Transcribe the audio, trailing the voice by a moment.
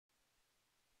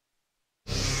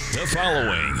The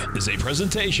following is a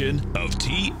presentation of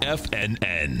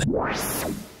TFNN.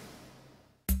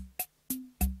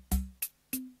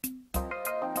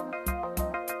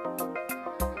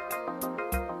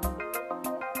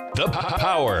 The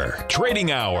Power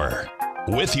Trading Hour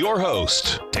with your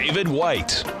host, David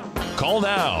White. Call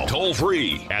now, toll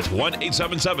free at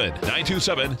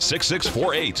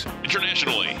 1-877-927-6648.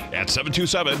 Internationally at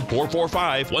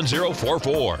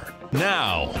 727-445-1044.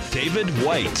 Now, David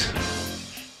White.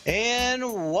 And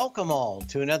welcome all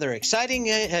to another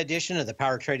exciting edition of the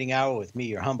Power Trading Hour with me,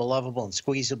 your humble, lovable, and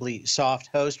squeezably soft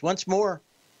host. Once more,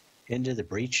 into the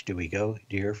breach do we go,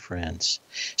 dear friends.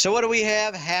 So what do we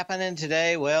have happening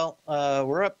today? Well,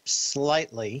 we're up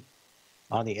slightly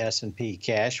on the S&P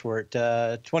cash. We're at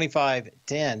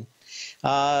 25.10.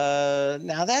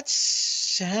 Now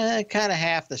that's kind of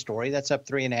half the story. That's up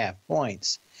 3.5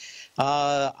 points.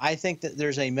 I think that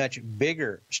there's a much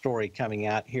bigger story coming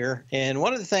out here. And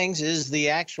one of the things is the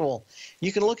actual,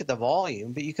 you can look at the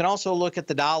volume, but you can also look at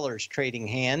the dollars trading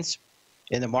hands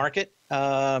in the market.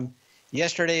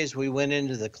 Yesterday, as we went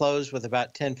into the close with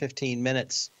about 10-15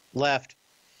 minutes left,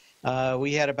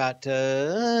 we had about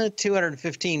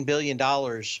 $215 billion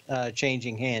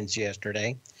changing hands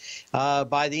yesterday.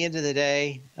 By the end of the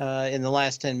day, in the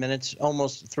last 10 minutes,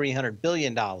 almost $300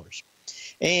 billion.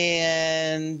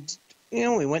 And, you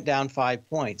know, we went down 5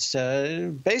 points.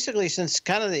 Basically, since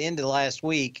kind of the end of last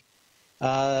week,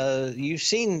 you've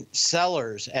seen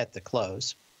sellers at the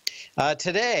close.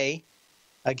 Today,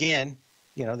 again,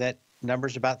 you know, that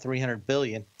number's about $300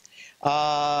 billion.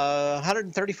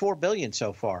 134 billion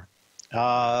so far.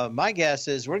 My guess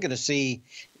is we're going to see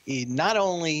not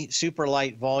only super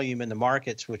light volume in the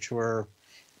markets, which were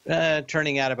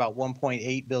turning out about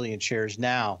 1.8 billion shares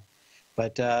now,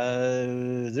 but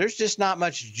there's just not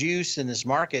much juice in this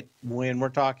market when we're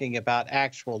talking about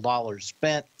actual dollars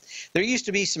spent. There used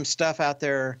to be some stuff out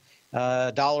there,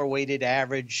 dollar-weighted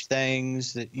average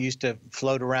things that used to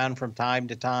float around from time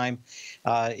to time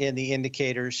in the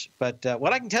indicators. But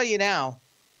what I can tell you now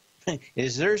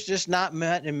is there's just not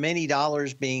many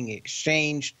dollars being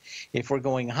exchanged. If we're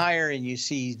going higher and you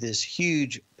see this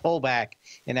huge pullback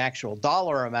in actual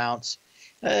dollar amounts,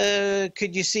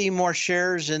 could you see more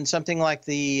shares in something like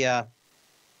the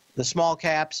small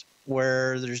caps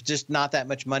where there's just not that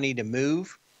much money to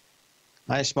move?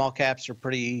 My small caps are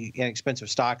pretty inexpensive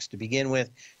stocks to begin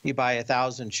with. You buy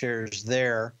 1,000 shares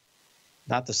there,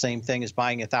 not the same thing as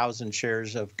buying 1,000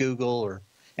 shares of Google or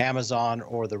Amazon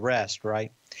or the rest,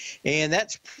 right? And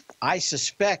that's, I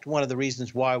suspect, one of the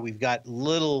reasons why we've got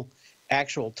little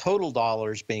actual total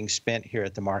dollars being spent here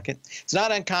at the market. It's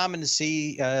not uncommon to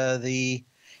see the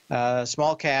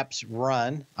small caps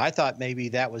run. I thought maybe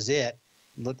that was it.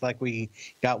 Looked like we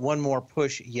got one more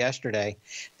push yesterday,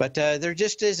 but there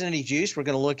just isn't any juice. We're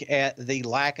going to look at the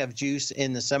lack of juice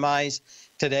in the semis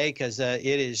today because it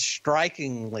is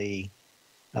strikingly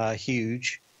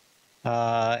huge.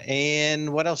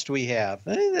 And what else do we have?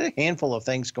 A handful of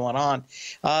things going on.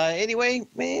 Anyway,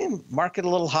 market a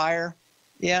little higher.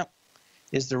 Yeah.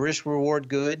 Is the risk reward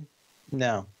good?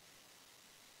 No.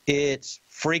 It's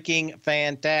freaking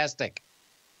fantastic.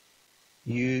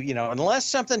 You know, unless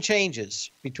something changes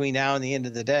between now and the end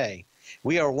of the day,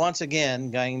 we are once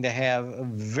again going to have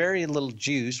very little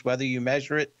juice, whether you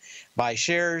measure it by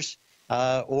shares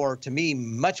or, to me,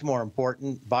 much more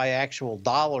important, by actual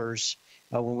dollars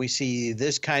when we see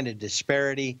this kind of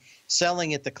disparity,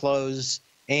 selling at the close,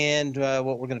 and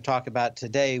what we're going to talk about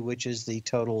today, which is the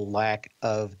total lack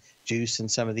of juice in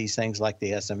some of these things like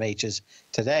the SMHs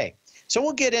today. So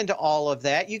we'll get into all of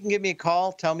that. You can give me a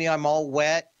call. Tell me I'm all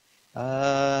wet.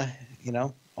 You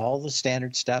know, all the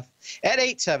standard stuff at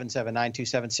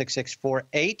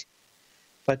 877-927-6648.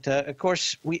 But, of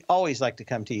course, we always like to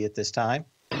come to you at this time.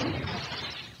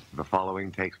 The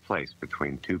following takes place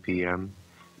between 2 p.m.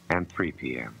 and 3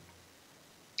 p.m.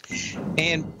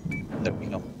 And there we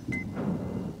go.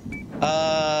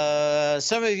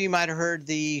 Some of you might have heard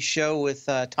the show with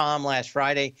Tom last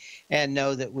Friday and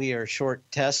know that we are short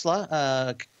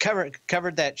Tesla.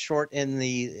 Covered that short in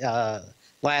the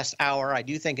last hour. I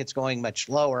do think it's going much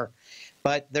lower,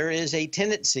 but there is a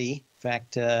tendency. In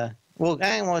fact, well,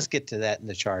 let's get to that in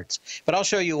the charts. But I'll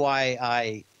show you why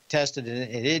I tested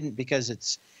it. It isn't because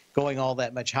it's going all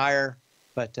that much higher,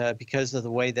 but because of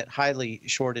the way that highly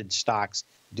shorted stocks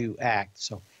do act.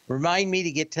 So remind me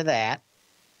to get to that.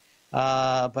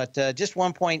 But just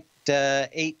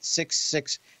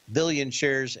 1.866 billion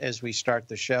shares as we start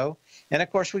the show. And,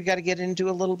 of course, we've got to get into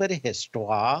a little bit of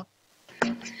histoire.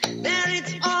 Then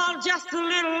it's all just a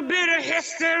little bit of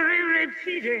history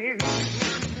repeating.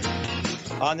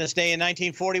 On this day in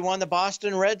 1941, the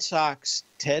Boston Red Sox,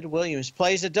 Ted Williams,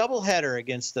 plays a doubleheader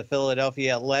against the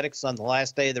Philadelphia Athletics on the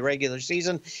last day of the regular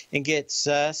season and gets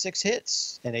 6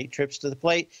 hits and 8 trips to the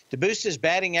plate to boost his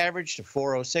batting average to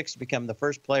 .406 to become the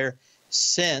first player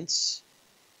since,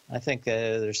 I think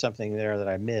there's something there that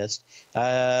I missed.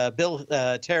 Bill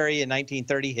Terry in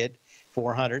 1930 hit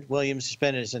 .400. Williams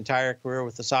spent his entire career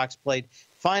with the Sox, played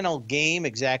final game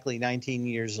exactly 19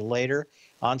 years later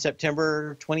on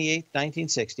September 28,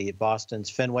 1960 at Boston's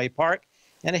Fenway Park,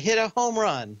 and hit a home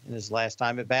run in his last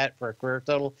time at bat for a career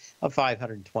total of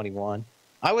 521.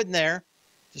 I wasn't there,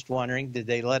 just wondering, did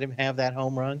they let him have that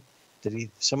home run? Did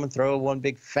someone throw one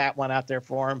big fat one out there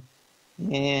for him?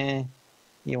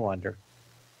 You wonder.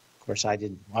 Of course, I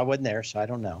wasn't there, so I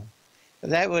don't know.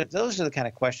 But those are the kind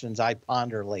of questions I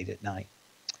ponder late at night.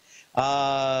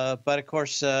 But of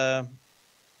course,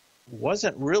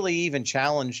 wasn't really even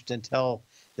challenged until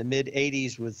the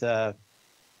mid-'80s with a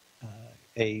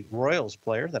Royals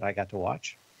player that I got to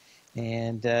watch.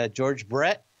 And George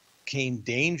Brett came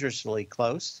dangerously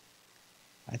close.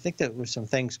 I think there was some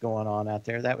things going on out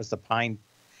there. That was the pine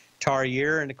tar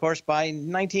year. And, of course, by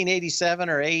 1987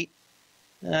 or 8,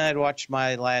 I'd watched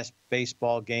my last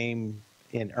baseball game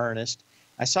in earnest.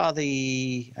 I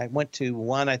went to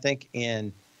one, I think,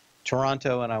 in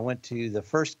Toronto, and I went to the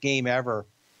first game ever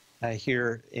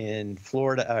here in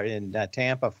Florida, or in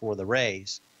Tampa for the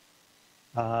Rays.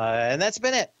 And that's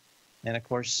been it. And, of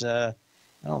course, I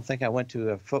don't think I went to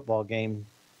a football game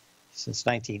since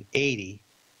 1980.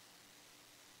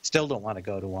 Still don't want to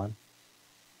go to one.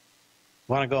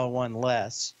 Want to go to one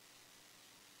less.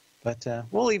 But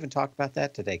we'll even talk about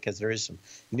that today because there is some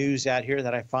news out here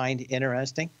that I find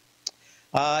interesting.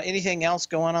 Anything else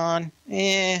going on?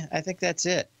 I think that's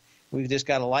it. We've just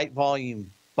got a light volume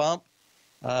bump.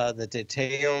 The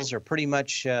details are pretty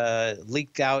much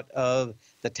leaked out of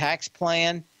the tax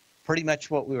plan, pretty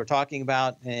much what we were talking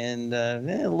about, and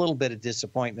a little bit of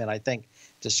disappointment, I think,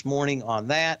 this morning on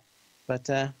that, but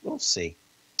we'll see.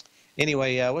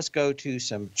 Anyway, let's go to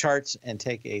some charts and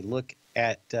take a look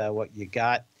at what you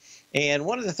got. And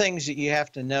one of the things that you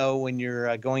have to know when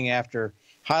you're going after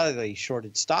highly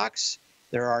shorted stocks,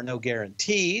 there are no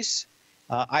guarantees.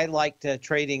 I liked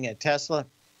trading at Tesla.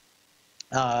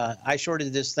 I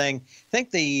shorted this thing. I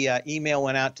think the email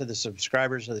went out to the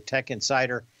subscribers of the Tech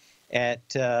Insider at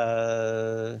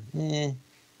I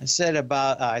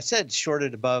said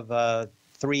shorted above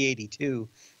 382.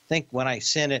 I think when I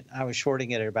sent it, I was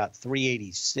shorting it at about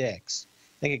 386.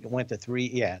 I think it went to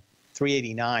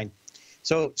 389.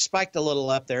 So it spiked a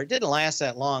little up there. It didn't last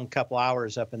that long, a couple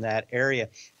hours up in that area,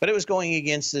 but it was going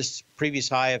against this previous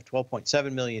high of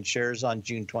 12.7 million shares on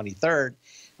June 23rd.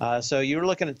 So you were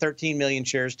looking at 13 million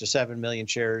shares to 7 million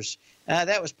shares.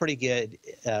 That was pretty good.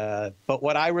 But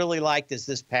what I really liked is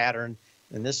this pattern,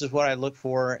 and this is what I look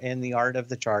for in the art of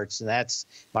the charts, and that's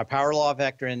my power law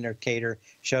vector indicator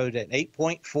showed an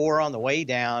 8.4 on the way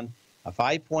down, a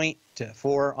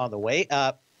 5.4 on the way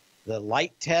up, the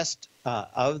light test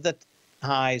of the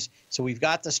highs. So we've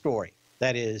got the story.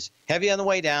 That is heavy on the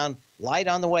way down, light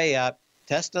on the way up,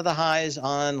 test of the highs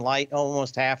on light,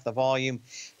 almost half the volume.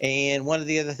 And one of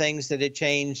the other things that had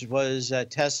changed was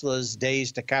Tesla's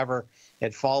days to cover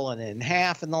had fallen in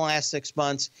half in the last 6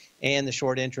 months, and the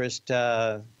short interest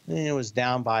it was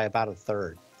down by about a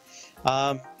third.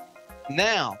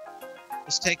 Now,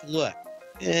 let's take a look.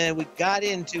 We got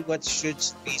into what should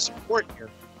be support here,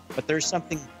 but there's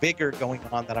something bigger going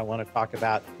on that I want to talk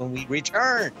about when we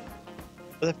return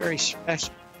with a very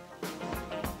special.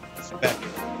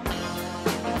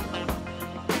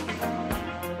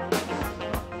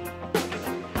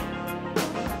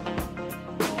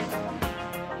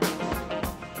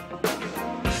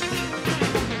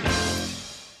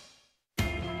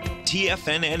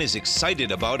 TFNN is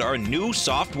excited about our new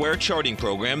software charting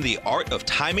program, The Art of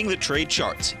Timing the Trade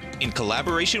Charts. In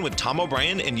collaboration with Tom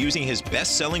O'Brien and using his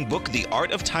best-selling book, The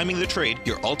Art of Timing the Trade,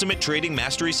 Your Ultimate Trading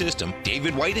Mastery System,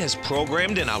 David White has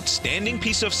programmed an outstanding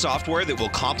piece of software that will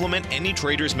complement any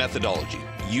trader's methodology.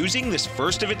 Using this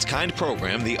first-of-its-kind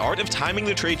program, The Art of Timing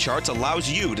the Trade Charts allows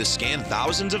you to scan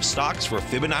thousands of stocks for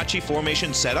Fibonacci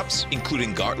formation setups,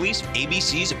 including Gartley's,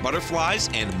 ABC's, butterflies,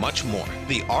 and much more.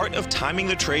 The Art of Timing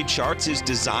the Trade Charts is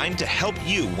designed to help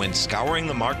you when scouring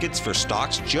the markets for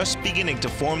stocks just beginning to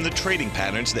form the trading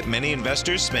patterns that many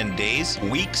investors spend days,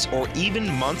 weeks, or even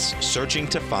months searching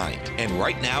to find. And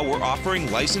right now, we're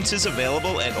offering licenses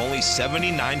available at only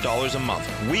 $79 a month.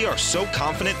 We are so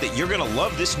confident that you're going to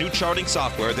love this new charting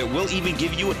software that will even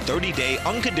give you a 30-day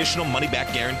unconditional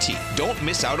money-back guarantee. Don't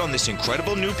miss out on this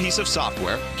incredible new piece of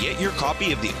software. Get your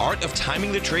copy of The Art of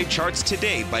Timing the Trade Charts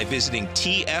today by visiting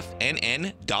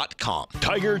TFNN.com.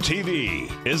 Tiger TV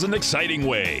is an exciting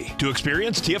way to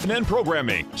experience TFNN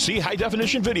programming. See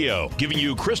high-definition video, giving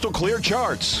you crystal clear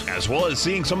charts, as well as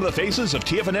seeing some of the faces of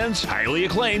TFNN's highly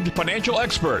acclaimed financial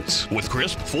experts with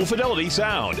crisp, full-fidelity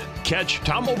sound. Catch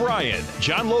Tom O'Brien,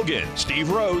 John Logan, Steve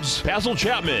Rhodes, Basil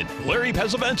Chapman, Larry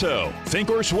Pesavento, Think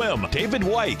or Swim, David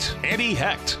White, Andy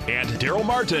Hecht, and Daryl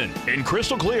Martin in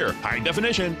crystal clear,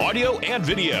 high-definition audio and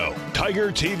video.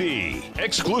 Tiger TV,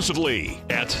 exclusively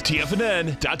at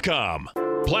TFNN.com.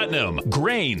 Platinum,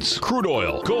 grains, crude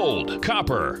oil, gold,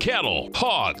 copper, cattle,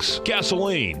 hogs,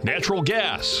 gasoline, natural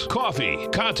gas, coffee,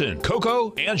 cotton,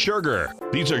 cocoa, and sugar.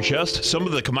 These are just some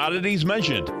of the commodities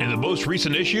mentioned in the most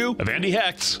recent issue of Andy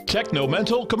Hecht's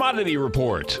Techno-Mental Commodity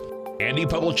Report. Andy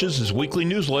publishes his weekly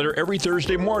newsletter every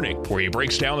Thursday morning, where he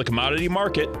breaks down the commodity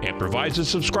market and provides his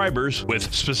subscribers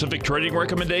with specific trading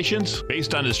recommendations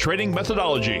based on his trading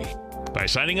methodology. By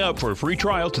signing up for a free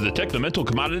trial to the Techno-Mental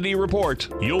Commodity Report,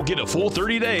 you'll get a full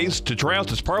 30 days to try out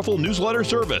this powerful newsletter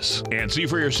service and see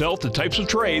for yourself the types of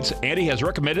trades Andy has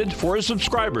recommended for his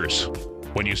subscribers.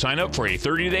 When you sign up for a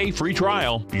 30-day free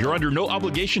trial, you're under no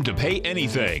obligation to pay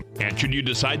anything. And should you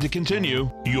decide to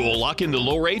continue, you will lock in the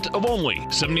low rate of only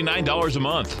 $79 a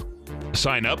month.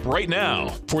 Sign up right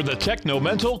now for the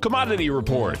Techno-Mental Commodity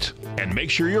Report and make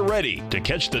sure you're ready to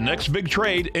catch the next big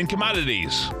trade in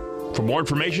commodities. For more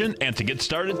information and to get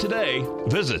started today,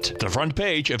 visit the front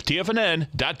page of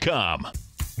TFNN.com.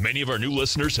 Many of our new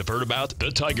listeners have heard about the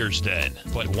Tiger's Den,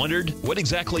 but wondered, what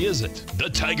exactly is it? The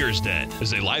Tiger's Den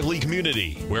is a lively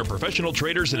community where professional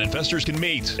traders and investors can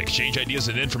meet, exchange ideas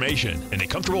and information in a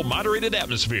comfortable, moderated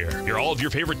atmosphere. Hear all of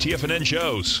your favorite TFNN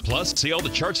shows, plus see all the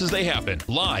charts as they happen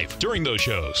live during those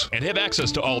shows, and have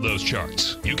access to all those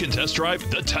charts. You can test drive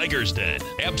the Tiger's Den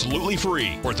absolutely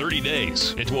free for 30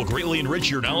 days. It will greatly enrich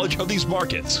your knowledge of these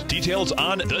markets. Details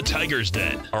on the Tiger's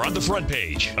Den are on the front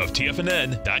page of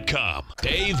TFNN.com.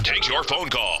 Dave takes your phone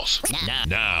calls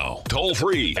now. Toll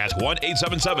free at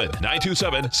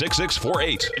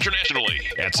 1-877-927-6648. Internationally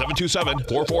at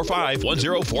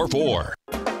 727-445-1044.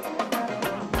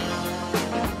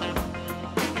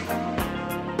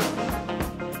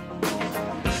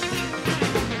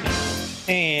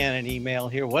 And an email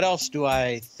here. What else do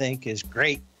I think is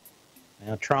great?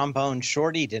 Now, Trombone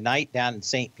Shorty tonight down in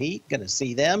St. Pete. Going to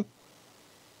see them.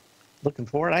 Looking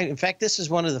forward. In fact, this is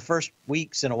one of the first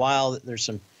weeks in a while that there's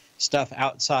some stuff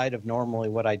outside of normally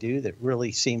what I do that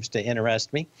really seems to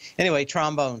interest me. Anyway,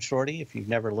 Trombone Shorty, if you've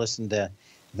never listened to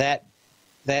that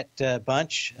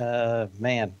bunch,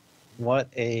 man, what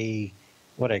a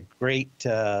great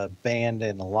band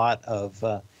and a lot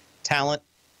of talent.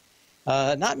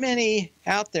 Not many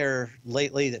out there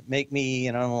lately that make me,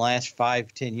 in the last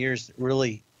 5-10 years, that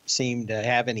really seem to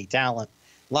have any talent.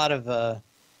 A lot of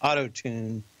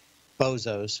auto-tune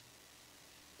bozos,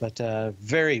 but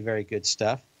very, very good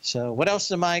stuff. So what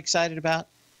else am I excited about?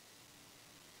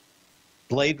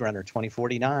 Blade Runner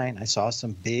 2049. I saw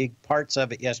some big parts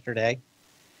of it yesterday,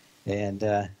 and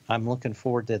I'm looking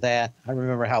forward to that. I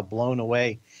remember how blown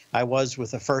away I was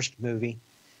with the first movie.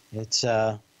 It's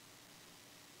kind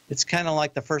of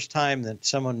like the first time that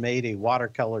someone made a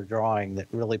watercolor drawing that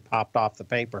really popped off the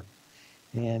paper.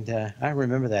 And I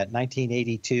remember that,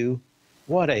 1982.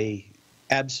 What a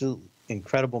absolute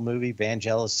incredible movie.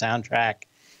 Vangelis soundtrack,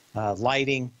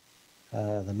 lighting,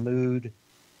 the mood,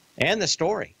 and the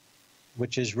story,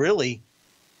 which is really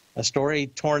a story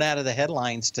torn out of the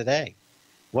headlines today.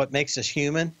 What makes us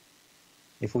human?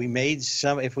 If we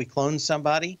cloned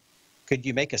somebody, could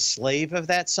you make a slave of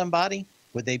that somebody?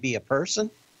 Would they be a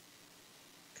person?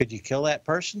 Could you kill that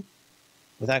person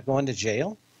without going to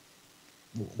jail?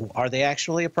 Are they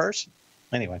actually a person?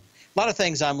 Anyway, a lot of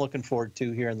things I'm looking forward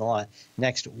to here in the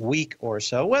next week or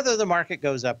so, whether the market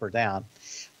goes up or down.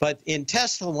 But in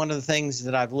Tesla, one of the things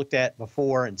that I've looked at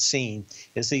before and seen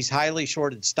is these highly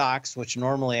shorted stocks, which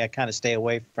normally I kind of stay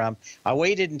away from. I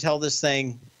waited until this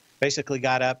thing basically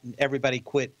got up and everybody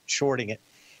quit shorting it,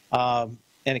 and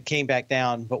it came back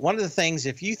down. But one of the things,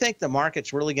 if you think the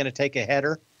market's really going to take a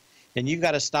header, and you've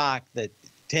got a stock that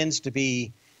tends to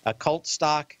be a cult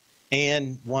stock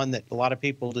and one that a lot of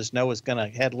people just know is going to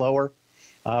head lower,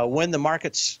 when the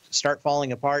markets start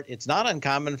falling apart, it's not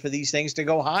uncommon for these things to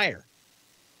go higher.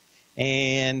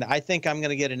 And I think I'm going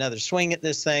to get another swing at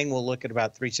this thing. We'll look at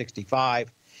about 365.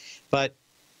 But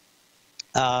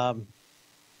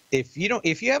If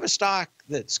you have a stock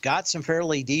that's got some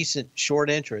fairly decent short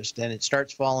interest and it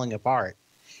starts falling apart,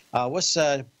 let's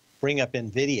bring up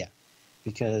NVIDIA,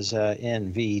 because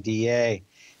NVDA,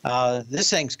 this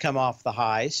thing's come off the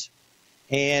highs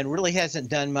and really hasn't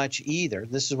done much either.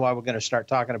 This is why we're going to start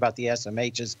talking about the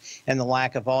SMHs and the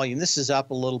lack of volume. This is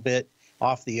up a little bit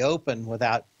off the open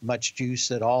without much juice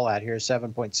at all out here,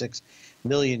 7.6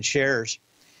 million shares.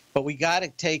 But we got to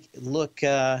take a look.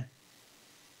 Got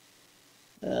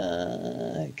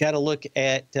to look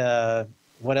at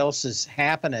what else is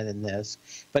happening in this,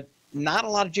 but not a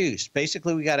lot of juice.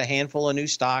 Basically, we got a handful of new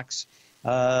stocks.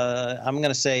 I'm going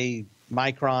to say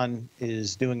Micron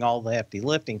is doing all the hefty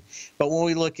lifting, but when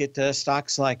we look at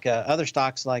stocks like other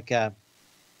stocks like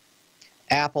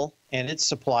Apple and its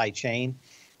supply chain,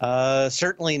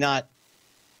 certainly not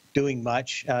doing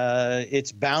much.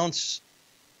 Its bounce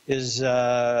is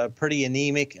pretty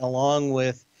anemic, along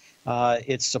with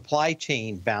its supply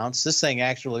chain bounce. This thing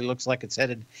actually looks like it's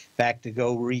headed back to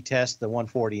go retest the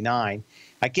 149.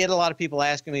 I get a lot of people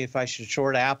asking me if I should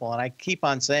short Apple, and I keep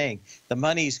on saying the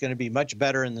money's going to be much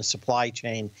better in the supply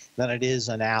chain than it is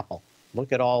in Apple.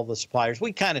 Look at all the suppliers.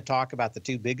 We kind of talk about the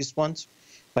two biggest ones,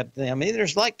 but I mean,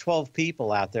 there's like 12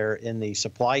 people out there in the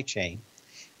supply chain.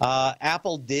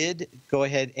 Apple did go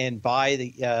ahead and buy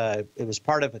the, it was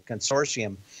part of a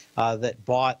consortium that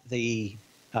bought the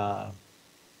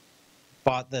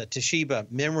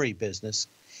Toshiba memory business.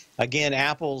 Again,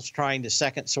 Apple's trying to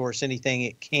second source anything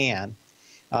it can.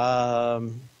 Of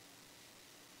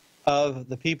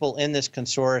the people in this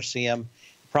consortium,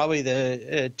 probably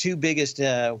the two biggest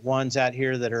ones out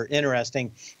here that are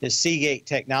interesting is Seagate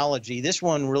Technology. This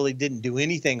one really didn't do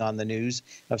anything on the news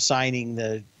of signing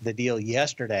the deal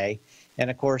yesterday. And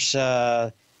of course,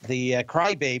 the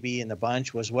crybaby in the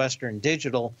bunch was Western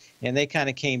Digital, and they kind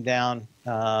of came down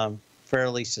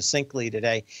fairly succinctly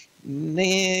today.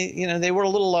 They were a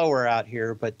little lower out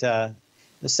here, but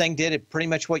this thing did it pretty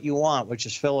much what you want, which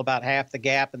is fill about half the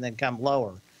gap and then come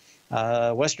lower.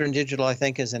 Western Digital, I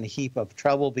think, is in a heap of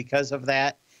trouble because of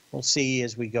that. We'll see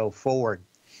as we go forward.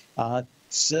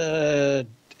 SWKS.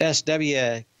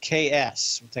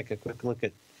 We'll take a quick look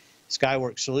at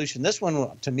Skyworks Solution. This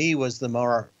one, to me, was the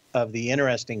more of the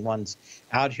interesting ones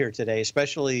out here today,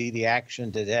 especially the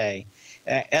action today.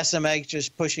 SMH is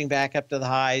pushing back up to the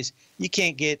highs. You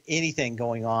can't get anything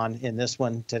going on in this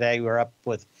one today. We're up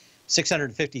with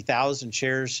 650,000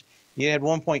 shares. You had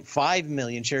 1.5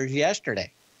 million shares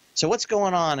yesterday. So what's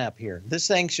going on up here? This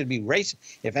thing should be racing.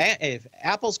 If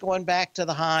Apple's going back to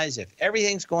the highs, if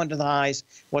everything's going to the highs,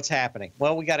 what's happening?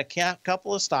 Well, we got a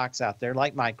couple of stocks out there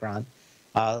like Micron,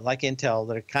 like Intel,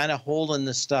 that are kind of holding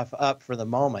this stuff up for the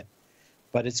moment.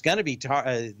 But it's going to be,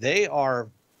 they are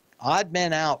odd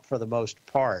men out for the most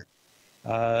part.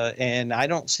 And I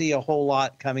don't see a whole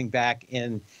lot coming back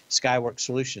in Skyworks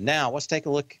Solution. Now, let's take a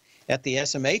look at the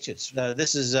SMHs.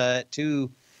 This is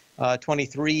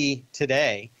 223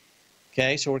 today.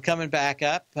 Okay, so we're coming back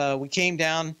up. We came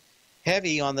down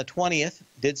heavy on the 20th,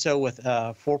 did so with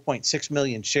 4.6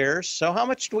 million shares. So how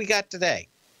much do we got today?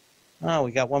 Oh,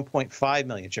 we got 1.5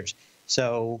 million shares.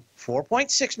 So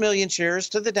 4.6 million shares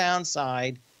to the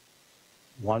downside,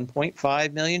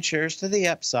 1.5 million shares to the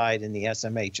upside in the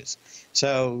SMHs.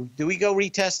 So do we go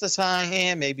retest this high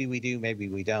hand? Maybe we do, maybe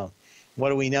we don't. What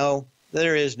do we know?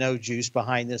 There is no juice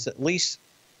behind this, at least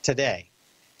today.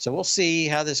 So we'll see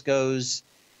how this goes.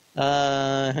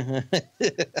 Where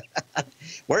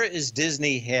is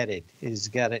Disney headed? He's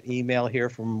got an email here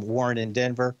from Warren in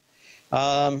Denver.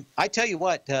 I tell you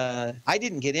what, I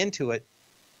didn't get into it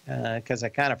because I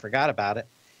kind of forgot about it,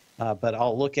 but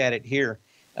I'll look at it here.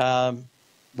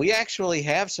 We actually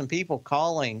have some people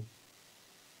calling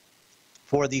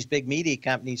for these big media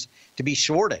companies to be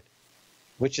shorted,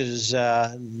 which is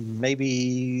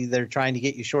maybe they're trying to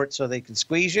get you short so they can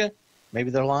squeeze you. Maybe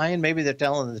they're lying. Maybe they're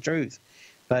telling the truth.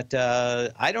 But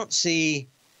I don't see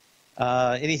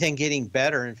anything getting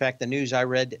better. In fact, the news I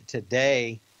read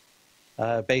today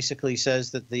basically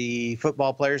says that the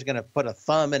football player is going to put a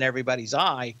thumb in everybody's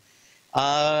eye.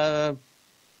 Probably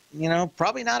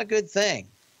not a good thing.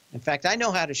 In fact, I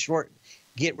know how to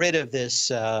get rid of this,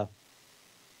 and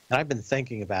I've been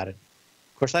thinking about it.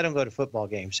 Of course, I don't go to football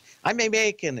games. I may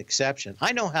make an exception.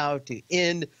 I know how to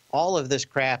end all of this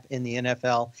crap in the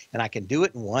NFL, and I can do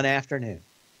it in one afternoon.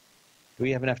 Do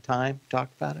we have enough time to talk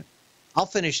about it? I'll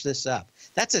finish this up.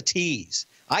 That's a tease.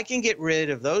 I can get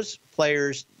rid of those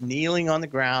players kneeling on the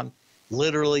ground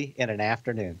literally in an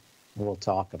afternoon. We'll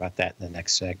talk about that in the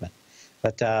next segment.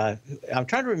 But I'm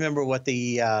trying to remember what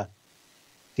the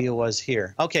deal was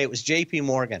here. Okay, it was J.P.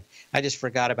 Morgan. I just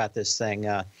forgot about this thing.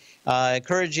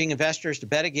 Encouraging investors to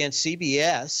bet against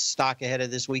CBS stock ahead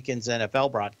of this weekend's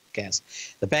NFL broadcast.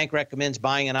 The bank recommends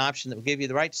buying an option that will give you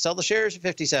the right to sell the shares at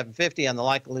 $57.50 on the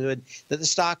likelihood that the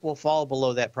stock will fall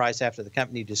below that price after the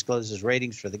company discloses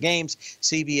ratings for the games.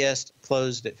 CBS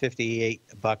closed at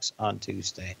 $58 on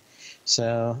Tuesday.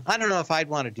 So I don't know if I'd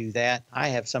want to do that. I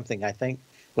have something I think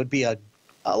would be a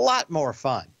lot more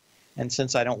fun. And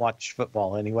since I don't watch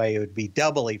football anyway, it would be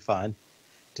doubly fun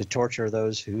to torture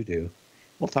those who do.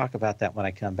 We'll talk about that when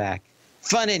I come back.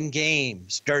 Fun and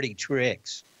games, dirty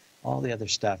tricks, all the other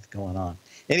stuff going on.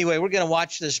 Anyway, we're going to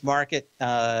watch this market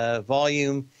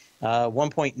volume,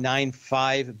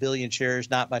 1.95 billion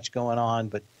shares, not much going on,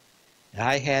 but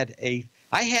I had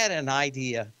an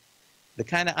idea, the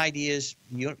kind of ideas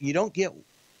you don't get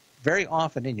very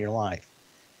often in your life,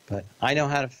 but I know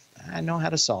how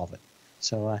to solve it.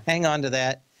 So hang on to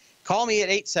that. Call me at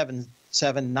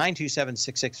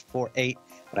 877-927-6648.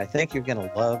 But I think you're going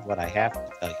to love what I have to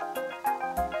tell you.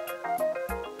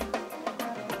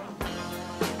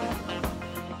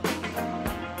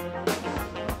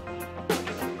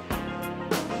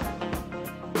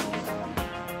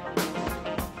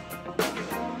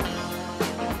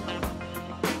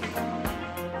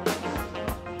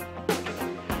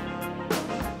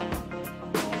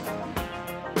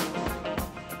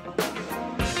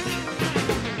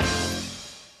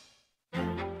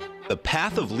 The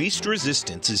Path of Least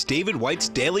Resistance is David White's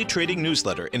daily trading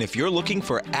newsletter, and if you're looking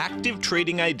for active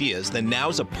trading ideas, then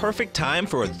now's a perfect time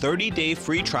for a 30-day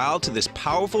free trial to this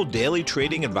powerful daily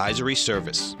trading advisory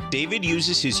service. David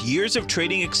uses his years of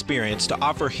trading experience to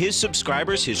offer his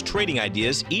subscribers his trading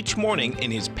ideas each morning in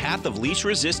his Path of Least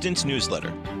Resistance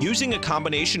newsletter. Using a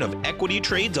combination of equity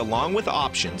trades along with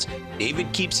options,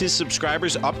 David keeps his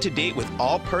subscribers up to date with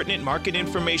all pertinent market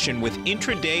information with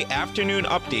intraday afternoon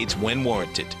updates when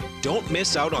warranted. Don't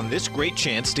miss out on this great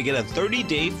chance to get a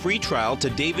 30-day free trial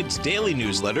to David's daily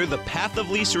newsletter, The Path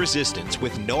of Least Resistance,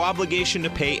 with no obligation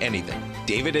to pay anything.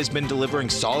 David has been delivering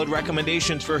solid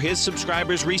recommendations for his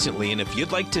subscribers recently, and if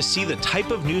you'd like to see the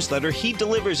type of newsletter he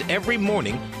delivers every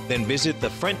morning, then visit the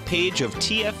front page of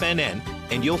TFNN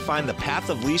and you'll find The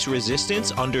Path of Least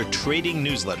Resistance under Trading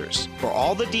Newsletters. For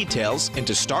all the details and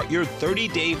to start your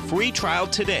 30-day free trial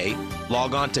today,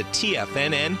 log on to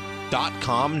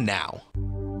TFNN.com now.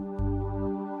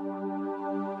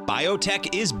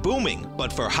 Biotech is booming,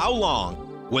 but for how long?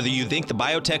 Whether you think the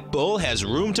biotech bull has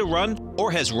room to run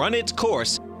or has run its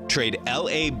course, trade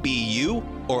LABU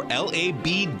or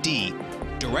LABD.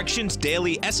 Directions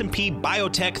Daily S&P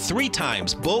Biotech 3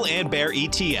 times bull and bear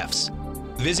ETFs.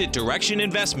 Visit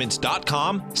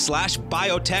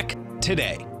directioninvestments.com/biotech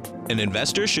today. An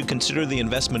investor should consider the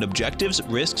investment objectives,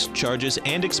 risks, charges,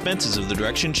 and expenses of the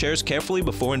Direction shares carefully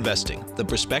before investing. The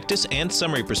prospectus and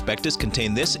summary prospectus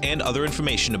contain this and other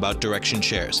information about Direction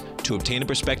shares. To obtain a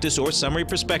prospectus or summary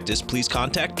prospectus, please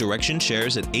contact Direction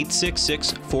shares at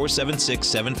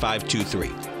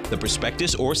 866-476-7523. The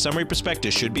prospectus or summary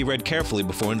prospectus should be read carefully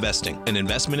before investing. An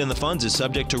investment in the funds is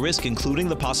subject to risk, including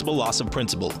the possible loss of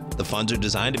principal. The funds are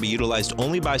designed to be utilized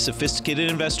only by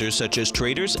sophisticated investors such as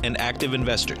traders and active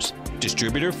investors.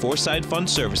 Distributor Foreside Fund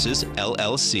Services,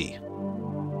 LLC.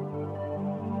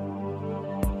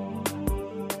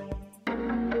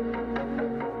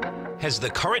 Has the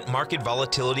current market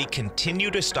volatility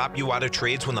continued to stop you out of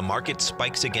trades when the market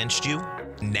spikes against you?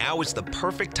 Now is the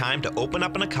perfect time to open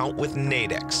up an account with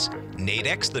Nadex.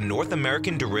 Nadex, the North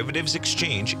American Derivatives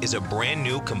Exchange, is a brand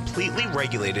new, completely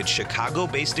regulated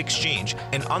Chicago-based exchange,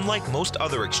 and unlike most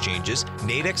other exchanges,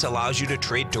 Nadex allows you to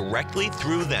trade directly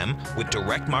through them with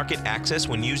direct market access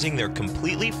when using their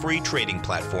completely free trading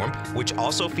platform, which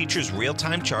also features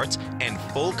real-time charts and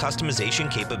full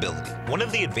customization capability. One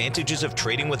of the advantages of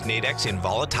trading with Nadex in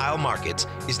volatile markets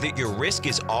is that your risk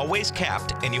is always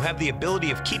capped and you have the ability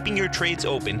of keeping your trades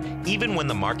open even when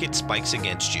the market spikes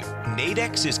against you.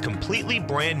 Nadex is completely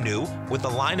brand new with a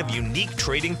line of unique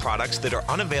trading products that are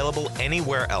unavailable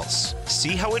anywhere else.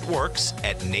 See how it works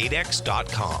at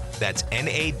nadex.com. That's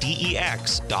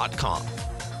NADEX.com.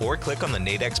 Or click on the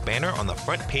Nadex banner on the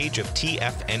front page of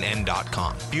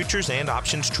TFNN.com. Futures and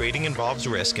options trading involves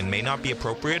risk and may not be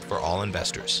appropriate for all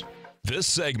investors. This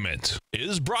segment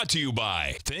is brought to you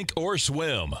by Think or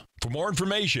Swim. For more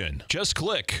information, just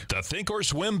click the Think or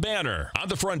Swim banner on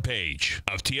the front page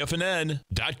of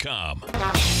TFNN.com.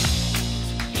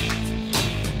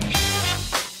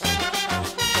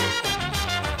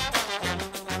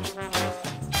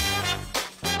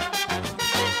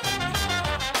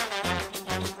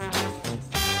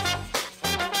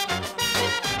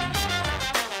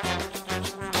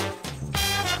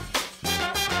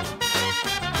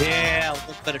 Yeah, a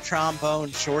little bit of trombone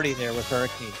shorty there with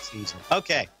hurricane season.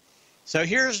 Okay, so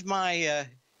here's my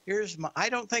I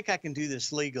don't think I can do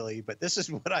this legally, but this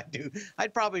is what I do.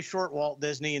 I'd probably short Walt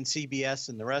Disney and CBS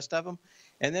and the rest of them,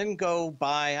 and then go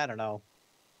buy, I don't know,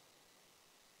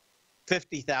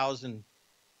 50,000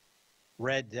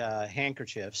 red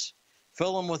handkerchiefs,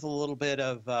 fill them with a little bit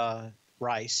of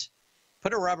rice,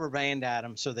 put a rubber band at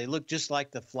them so they look just like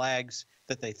the flags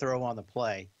that they throw on the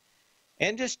play,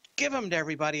 and just give them to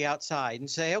everybody outside and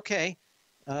say, okay,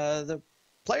 the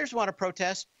players want to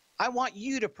protest. I want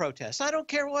you to protest. I don't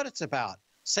care what it's about.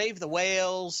 Save the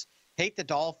whales, hate the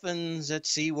dolphins at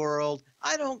SeaWorld.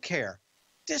 I don't care.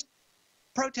 Just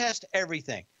protest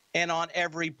everything and on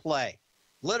every play.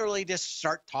 Literally just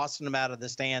start tossing them out of the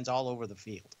stands all over the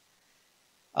field.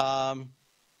 I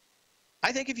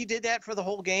think if you did that for the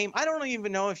whole game, I don't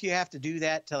even know if you have to do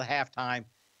that till halftime.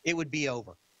 It would be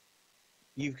over.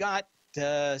 You've got,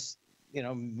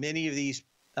 many of these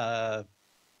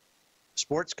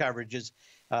sports coverages.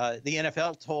 The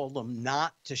NFL told them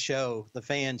not to show the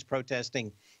fans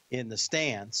protesting in the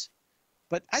stands.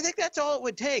 But I think that's all it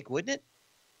would take, wouldn't it?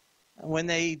 When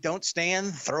they don't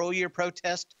stand, throw your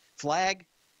protest flag.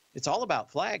 It's all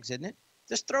about flags, isn't it?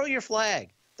 Just throw your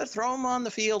flag. Throw them on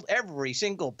the field every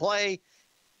single play.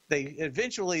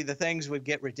 Eventually the things would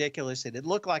get ridiculous. It'd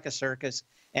look like a circus,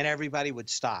 and everybody would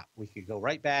stop. We could go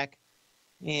right back.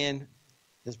 And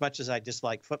as much as I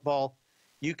dislike football,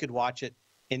 you could watch it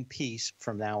in peace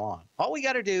from now on. All we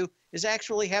got to do is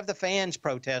actually have the fans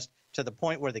protest to the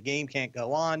point where the game can't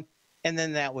go on, and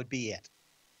then that would be it.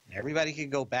 Everybody can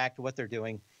go back to what they're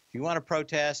doing. If you want to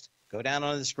protest, go down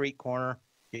on the street corner,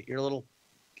 get your little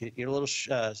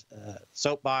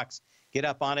soapbox, get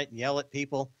up on it and yell at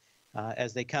people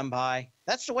as they come by.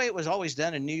 That's the way it was always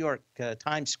done in New York,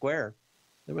 Times Square.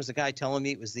 There was a guy telling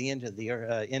me it was the end of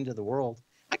the world.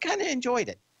 I kind of enjoyed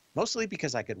it, mostly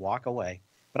because I could walk away.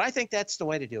 But I think that's the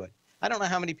way to do it. I don't know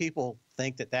how many people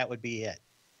think that would be it.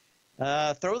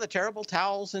 Throw the terrible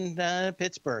towels in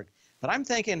Pittsburgh. But I'm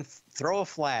thinking throw a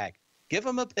flag. Give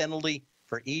them a penalty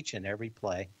for each and every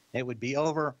play. It would be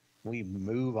over. We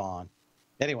move on.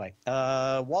 Anyway,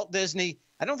 Walt Disney,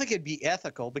 I don't think it'd be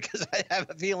ethical because I have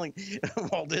a feeling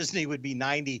Walt Disney would be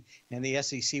 90 and the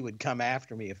SEC would come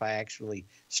after me if I actually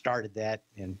started that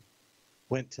and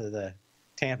went to the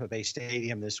Tampa Bay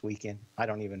Stadium this weekend. I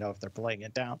don't even know if they're playing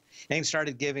it down. And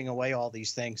started giving away all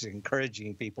these things,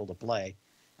 encouraging people to play.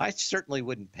 I certainly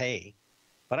wouldn't pay,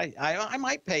 but I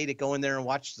might pay to go in there and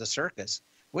watch the circus.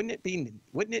 Wouldn't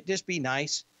it just be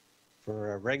nice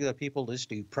for regular people just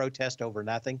to protest over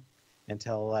nothing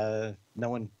until no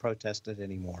one protested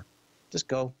anymore? Just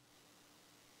go,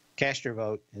 cast your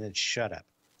vote, and then shut up.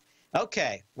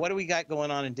 Okay, what do we got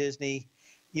going on in Disney?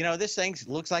 You know, this thing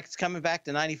looks like it's coming back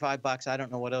to $95. I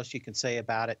don't know what else you can say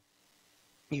about it.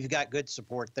 You've got good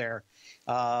support there.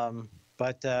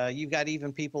 But you've got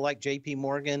even people like J.P.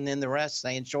 Morgan and the rest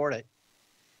saying short it.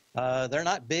 They're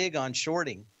not big on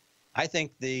shorting. I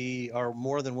think they are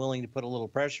more than willing to put a little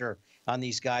pressure on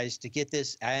these guys to get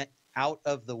this out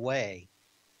of the way.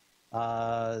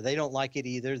 They don't like it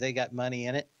either. They got money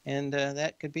in it, and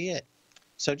that could be it.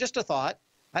 So just a thought.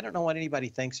 I don't know what anybody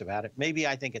thinks about it. Maybe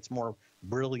I think it's more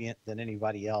brilliant than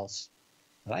anybody else.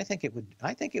 But I think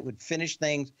it would finish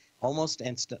things almost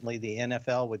instantly. The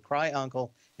NFL would cry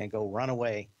uncle and go run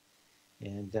away.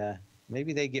 And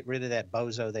maybe they get rid of that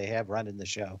bozo they have running the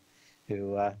show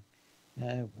who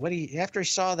after he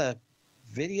saw the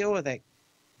video of that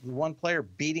one player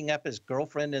beating up his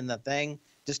girlfriend in the thing,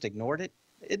 just ignored it.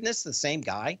 Isn't this the same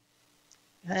guy?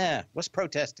 Let's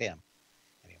protest him.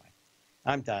 Anyway,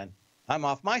 I'm done. I'm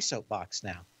off my soapbox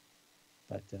now,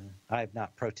 but I have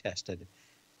not protested.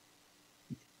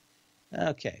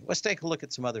 Okay, let's take a look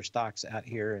at some other stocks out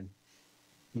here, and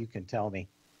you can tell me.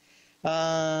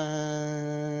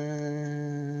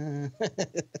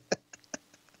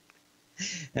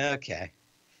 Okay,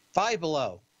 Five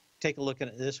Below. Take a look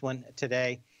at this one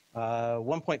today.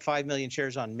 1.5 million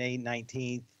shares on May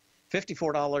 19th,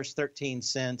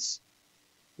 $54.13.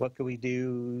 What could we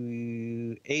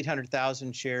do?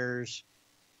 800,000 shares,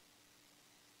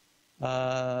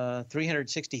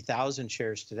 360,000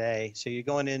 shares today. So you're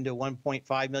going into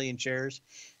 1.5 million shares.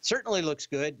 Certainly looks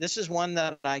good. This is one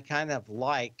that I kind of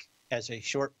like as a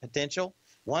short potential.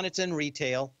 One, it's in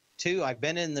retail. Two, I've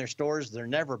been in their stores. They're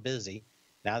never busy.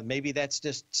 Now, maybe that's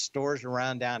just stores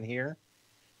around down here.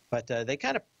 But they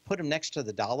kind of put them next to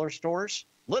the dollar stores,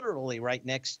 literally right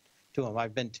next to them.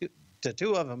 I've been to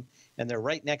two of them, and they're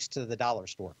right next to the dollar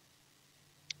store.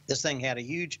 This thing had a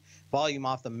huge volume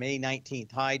off the May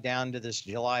 19th high down to this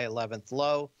July 11th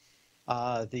low.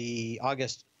 The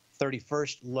August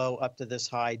 31st low up to this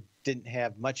high didn't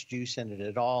have much juice in it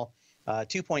at all.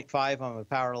 2.5 on the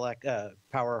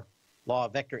power law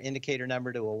vector indicator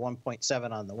number to a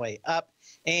 1.7 on the way up.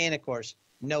 And of course,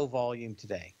 no volume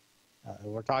today.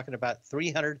 We're talking about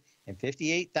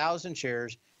 358,000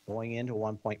 shares going into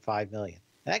 1.5 million.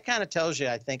 That kind of tells you,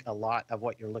 I think, a lot of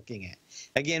what you're looking at.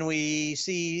 Again, we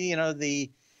see, you know,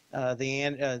 the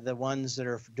ones that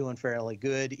are doing fairly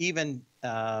good. Even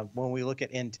when we look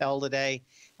at Intel today,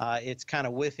 it's kind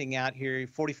of whiffing out here.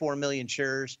 44 million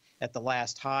shares at the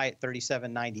last high at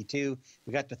 37.92.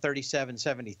 We got to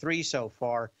 37.73 so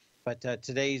far, but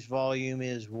today's volume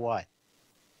is what?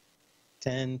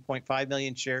 10.5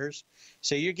 million shares.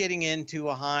 So you're getting into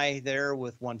a high there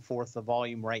with 1/4 the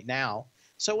volume right now.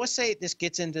 So let's say this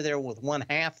gets into there with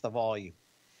 1/2 the volume.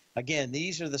 Again,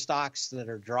 these are the stocks that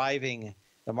are driving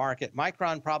the market.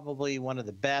 Micron probably one of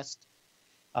the best.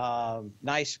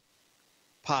 Nice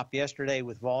pop yesterday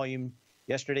with volume.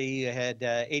 Yesterday you had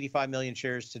 85 million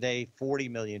shares, today 40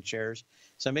 million shares.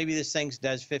 So maybe this thing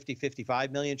does 50,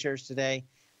 55 million shares today.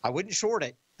 I wouldn't short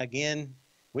it. Again,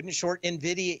 wouldn't short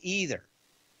NVIDIA either.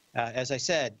 As I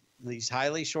said, these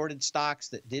highly shorted stocks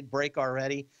that did break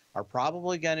already are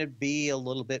probably going to be a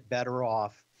little bit better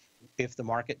off if the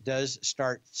market does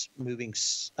start moving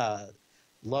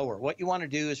lower. What you want to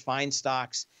do is find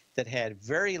stocks that had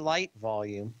very light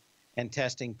volume and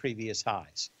testing previous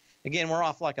highs. Again, we're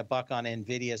off like a buck on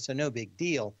NVIDIA, so no big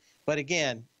deal. But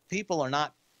again, people are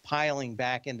not piling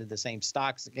back into the same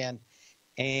stocks again.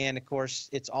 And of course,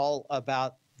 it's all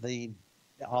about the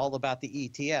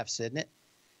ETFs, isn't it?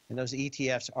 And those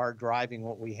ETFs are driving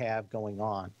what we have going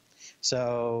on.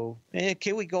 So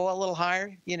can we go a little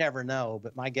higher? You never know.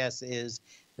 But my guess is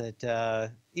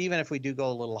that even if we do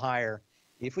go a little higher,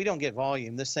 if we don't get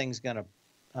volume, this thing's going to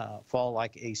fall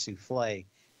like a souffle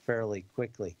fairly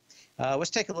quickly.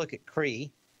 Let's take a look at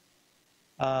Cree.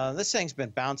 This thing's been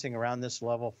bouncing around this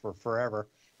level for forever.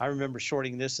 I remember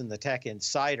shorting this in the Tech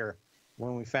Insider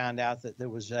when we found out that there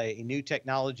was a new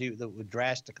technology that would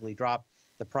drastically drop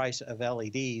the price of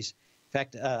LEDs, in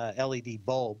fact, LED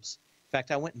bulbs. In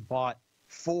fact, I went and bought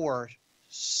 4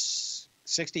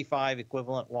 65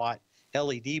 equivalent watt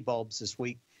LED bulbs this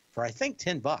week for, I think,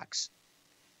 10 bucks.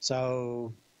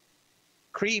 So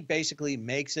Cree basically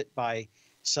makes it by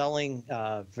selling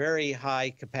very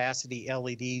high capacity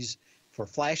LEDs for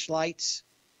flashlights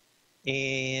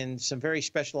and some very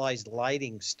specialized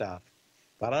lighting stuff.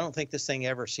 But I don't think this thing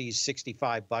ever sees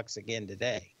 65 bucks again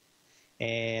today.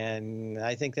 And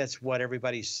I think that's what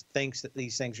everybody thinks, that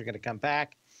these things are going to come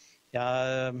back.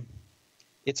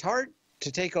 It's hard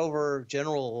to take over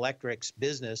General Electric's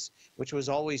business, which was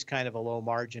always kind of a low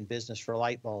margin business for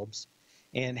light bulbs,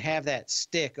 and have that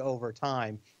stick over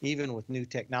time, even with new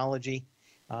technology.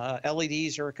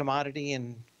 LEDs are a commodity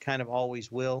and kind of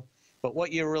always will. But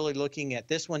what you're really looking at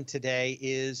this one today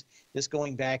is this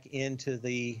going back into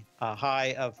the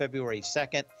high of February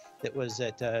 2nd that was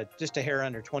at just a hair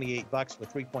under 28 bucks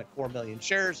with 3.4 million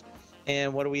shares.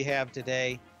 And what do we have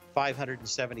today?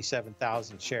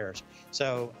 577,000 shares.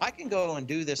 So I can go and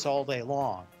do this all day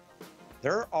long.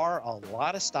 There are a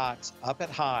lot of stocks up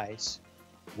at highs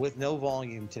with no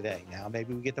volume today. Now,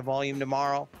 maybe we get the volume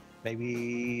tomorrow.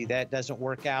 Maybe that doesn't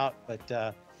work out.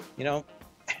 But, you know,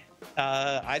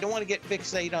 I don't want to get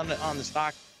fixated on the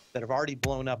stock that have already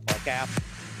blown up like Apple.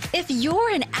 If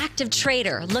you're an active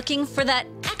trader looking for that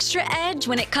extra edge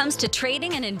when it comes to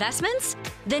trading and investments,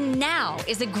 then now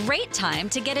is a great time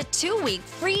to get a 2-week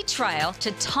free trial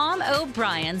to Tom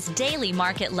O'Brien's daily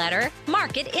market letter,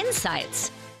 Market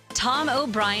Insights. Tom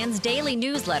O'Brien's daily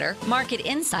newsletter, Market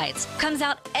Insights, comes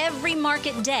out every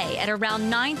market day at around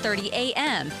 9:30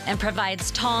 a.m. and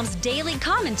provides Tom's daily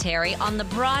commentary on the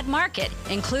broad market,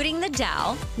 including the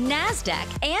Dow, NASDAQ,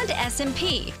 and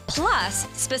S&P, plus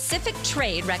specific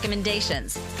trade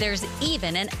recommendations. There's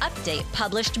even an update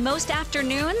published most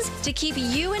afternoons to keep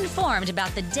you informed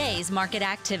about the day's market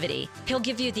activity. He'll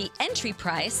give you the entry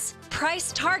price,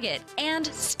 price target, and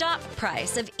stop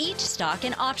price of each stock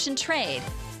and option trade.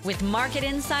 With Market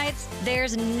Insights,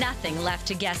 there's nothing left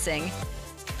to guessing.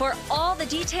 For all the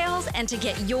details and to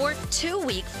get your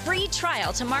 2-week free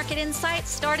trial to Market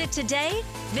Insights started today,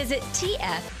 visit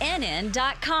TFNN.com.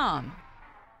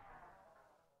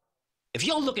 If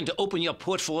you're looking to open your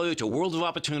portfolio to a world of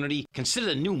opportunity, consider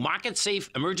the new market-safe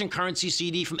emerging currency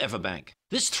CD from Everbank.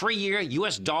 This 3-year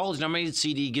U.S. dollar-denominated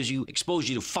CD gives you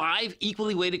exposure to 5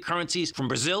 equally weighted currencies from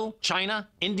Brazil, China,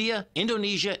 India,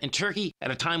 Indonesia, and Turkey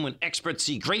at a time when experts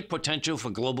see great potential for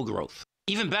global growth.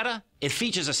 Even better, it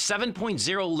features a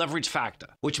 7.0 leverage factor,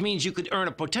 which means you could earn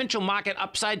a potential market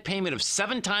upside payment of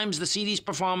 7 times the CD's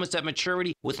performance at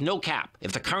maturity with no cap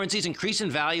if the currencies increase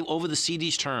in value over the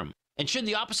CD's term. And should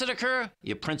the opposite occur,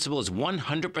 your principal is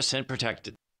 100%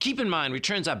 protected. Keep in mind,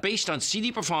 returns are based on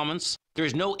CD performance. There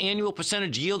is no annual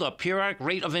percentage yield or periodic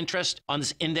rate of interest on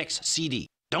this index CD.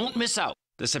 Don't miss out.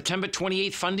 The September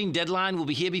 28th funding deadline will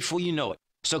be here before you know it.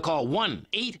 So call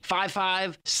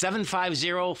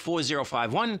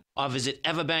 1-855-750-4051 or visit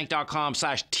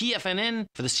everbank.com/TFNN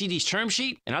for the CD's term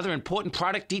sheet and other important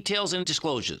product details and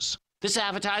disclosures. This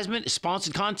advertisement is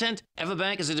sponsored content.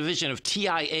 Everbank is a division of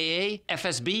TIAA,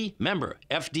 FSB, member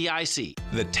FDIC.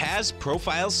 The TAS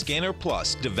Profile Scanner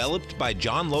Plus, developed by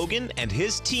John Logan and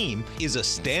his team, is a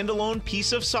standalone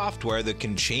piece of software that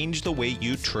can change the way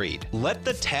you trade. Let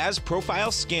the TAS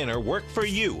Profile Scanner work for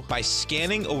you by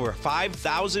scanning over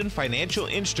 5,000 financial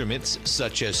instruments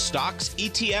such as stocks,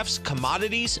 ETFs,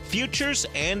 commodities, futures,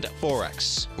 and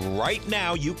Forex. Right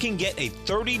now, you can get a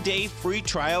 30-day free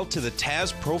trial to the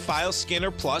TAS Profile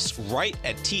Scanner Plus right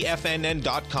at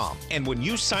TFNN.com. And when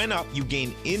you sign up, you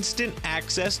gain instant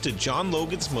access to John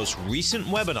Logan's most recent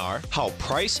webinar, How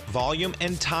Price, Volume,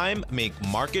 and Time Make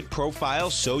Market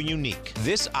Profiles So Unique.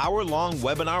 This hour-long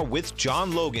webinar with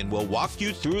John Logan will walk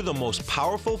you through the most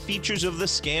powerful features of the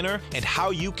scanner and how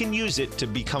you can use it to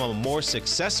become a more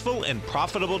successful and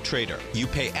profitable trader. You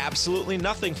pay absolutely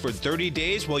nothing for 30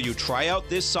 days while you try out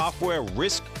this software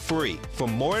risk-free. For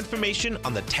more information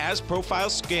on the TAS Profile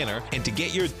Scanner and to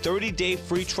get your 30-day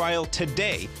free trial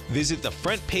today, visit the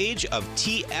front page of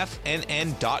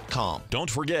TFNN.com. Don't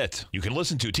forget, you can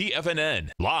listen to TFNN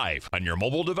live on your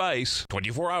mobile device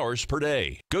 24 hours per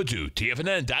day. Go to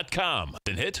TFNN.com,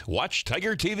 then hit Watch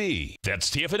Tiger TV.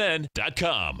 That's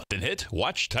TFNN.com, then hit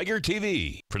Watch Tiger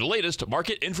TV for the latest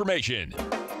market information.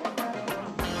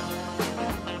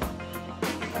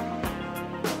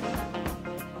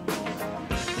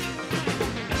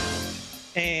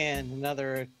 And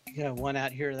another one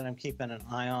out here that I'm keeping an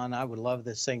eye on. I would love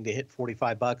this thing to hit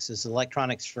 45 bucks. This is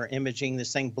electronics for imaging.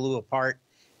 This thing blew apart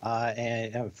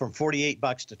and from 48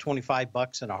 bucks to 25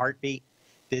 bucks in a heartbeat.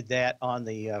 Did that on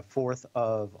the 4th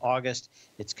of August.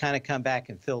 It's kind of come back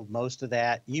and filled most of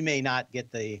that. You may not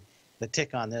get the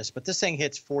tick on this, but this thing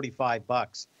hits 45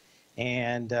 bucks.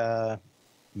 And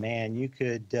man, you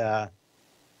could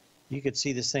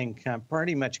see this thing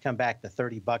pretty much come back to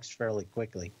 30 bucks fairly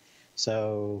quickly.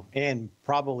 So, and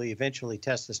probably eventually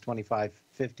test this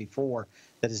 25.54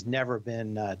 that has never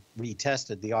been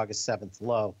retested, the August 7th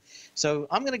low. So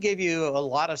I'm going to give you a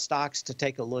lot of stocks to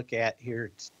take a look at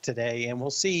here today, and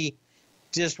we'll see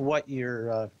just what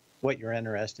you're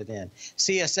interested in.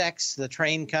 CSX, the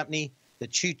train company, the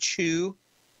choo-choo,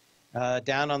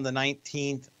 down on the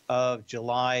 19th of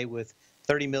July with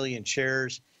 30 million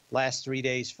shares. Last 3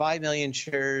 days, 5 million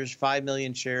shares, 5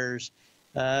 million shares.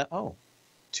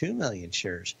 2 million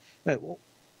shares.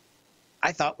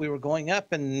 I thought we were going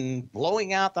up and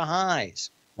blowing out the highs.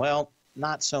 Well,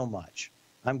 not so much.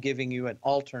 I'm giving you an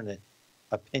alternate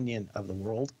opinion of the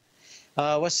world.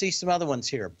 Let's see some other ones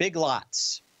here. Big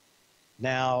Lots.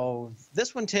 Now,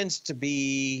 this one tends to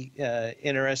be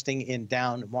interesting in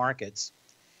down markets.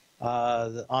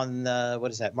 On what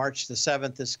is that? March the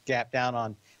 7th, this gap down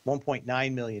on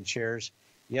 1.9 million shares.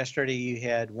 Yesterday, you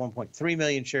had 1.3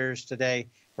 million shares. Today,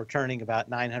 we're turning about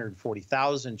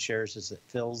 940,000 shares as it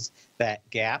fills that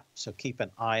gap. So keep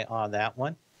an eye on that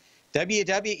one.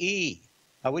 WWE.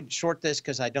 I wouldn't short this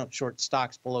because I don't short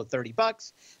stocks below 30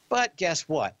 bucks. But guess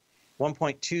what?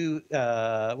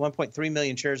 1.3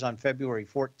 million shares on February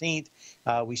 14th.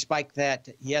 We spiked that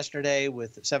yesterday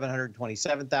with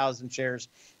 727,000 shares.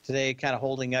 Today, kind of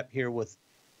holding up here with,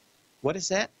 what is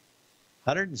that?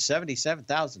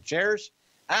 177,000 shares.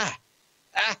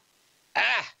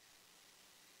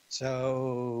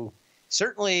 So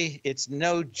certainly it's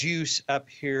no juice up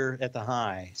here at the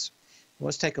highs.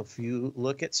 Let's take a few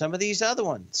look at some of these other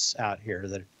ones out here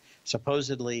that are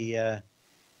supposedly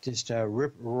just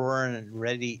rip roaring and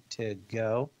ready to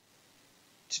go.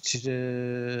 Let's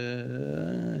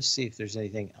see if there's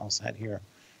anything else out here.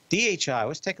 DHI,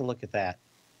 let's take a look at that.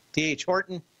 DH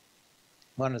Horton.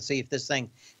 Wanted to see if this thing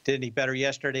did any better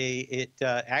yesterday. It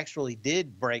actually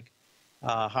did break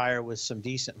higher with some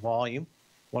decent volume.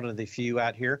 One of the few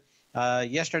out here.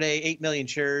 Yesterday, 8 million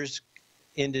shares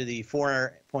into the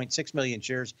 4.6 million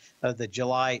shares of the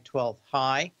July 12th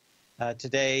high.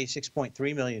 Today,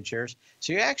 6.3 million shares.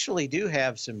 So you actually do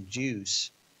have some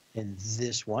juice in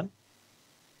this one.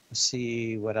 Let's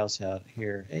see what else out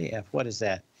here. AF, what is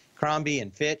that? Crombie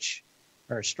and Fitch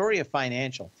or Astoria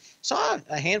Financial. Saw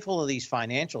a handful of these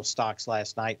financial stocks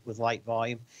last night with light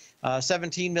volume.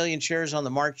 17 million shares on the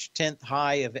March 10th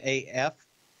high of AF.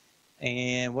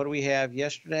 And what do we have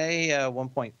yesterday?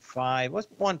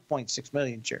 1.6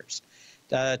 million shares.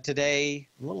 Today,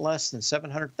 a little less than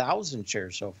 700,000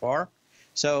 shares so far.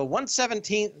 So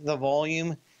 1/17 the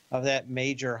volume of that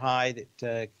major high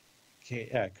that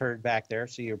occurred back there.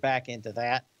 So you're back into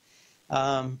that.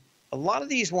 A lot of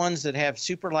these ones that have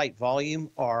super light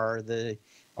volume are the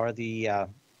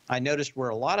I noticed where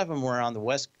a lot of them were on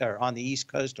the east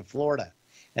coast of Florida,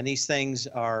 and these things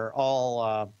are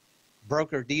all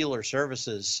broker dealer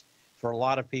services for a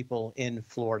lot of people in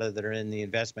Florida that are in the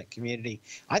investment community.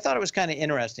 I thought it was kind of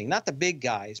interesting, not the big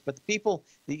guys, but the people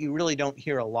that you really don't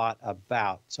hear a lot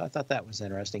about. So I thought that was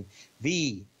interesting.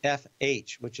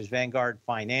 VFH, which is Vanguard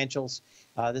Financials,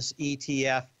 this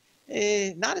ETF.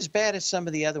 Not as bad as some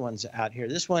of the other ones out here.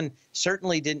 This one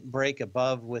certainly didn't break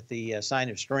above with the sign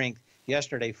of strength.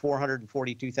 Yesterday,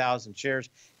 442,000 shares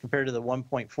compared to the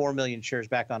 1.4 million shares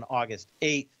back on August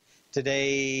 8th.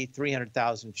 Today,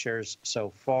 300,000 shares so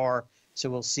far. So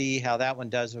we'll see how that one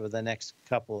does over the next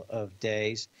couple of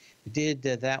days. We did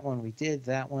that one. We did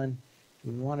that one.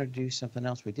 Do we want to do something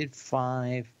else? We did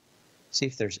 5. See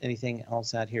if there's anything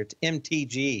else out here. It's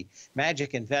MTG,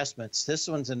 Magic Investments. This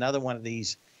one's another one of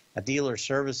these a dealer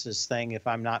services thing, if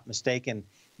I'm not mistaken,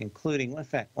 including, in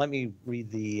fact, let me read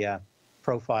the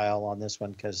profile on this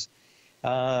one because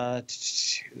what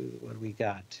do we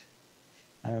got?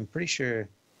 I'm pretty sure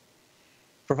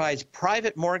provides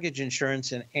private mortgage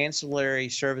insurance and ancillary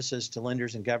services to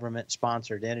lenders and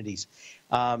government-sponsored entities.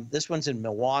 This one's in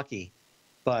Milwaukee,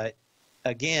 but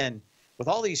again, with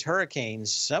all these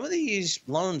hurricanes, some of these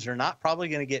loans are not probably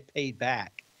going to get paid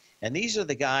back. And these are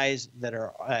the guys that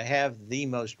are have the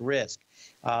most risk.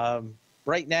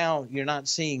 Right now, you're not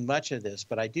seeing much of this,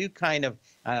 but I do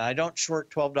I don't short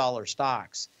 $12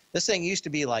 stocks. This thing used to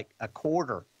be like a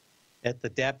quarter at the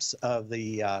depths of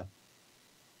the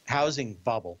housing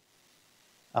bubble.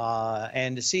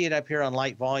 And to see it up here on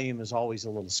light volume is always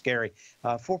a little scary.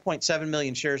 4.7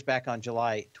 million shares back on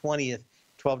July 20th,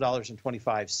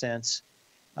 $12.25.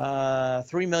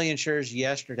 3 million shares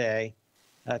yesterday.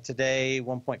 Today,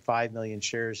 1.5 million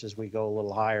shares as we go a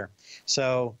little higher.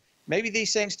 So maybe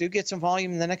these things do get some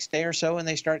volume in the next day or so and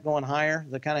they start going higher.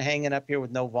 They're kind of hanging up here with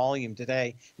no volume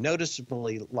today,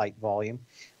 noticeably light volume.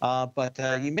 But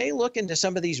you may look into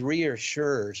some of these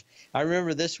reassurers. I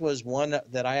remember this was one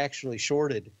that I actually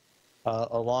shorted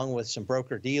along with some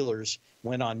broker dealers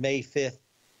when on May 5th,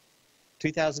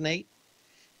 2008,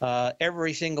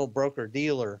 every single broker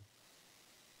dealer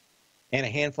and a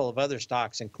handful of other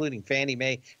stocks, including Fannie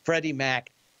Mae, Freddie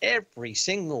Mac, every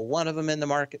single one of them in the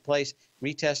marketplace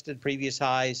retested previous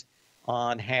highs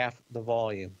on half the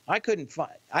volume. I couldn't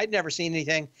find, I'd never seen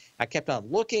anything. I kept on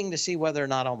looking to see whether or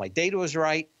not all my data was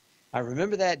right. I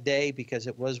remember that day because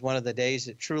it was one of the days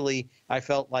that truly I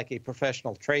felt like a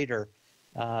professional trader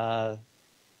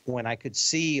when I could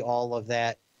see all of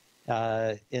that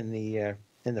in the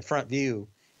front view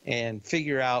and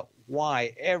figure out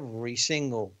why every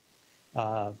single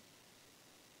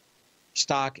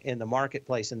stock in the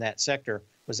marketplace in that sector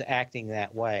was acting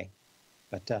that way.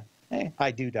 But hey,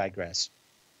 I do digress.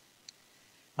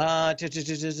 What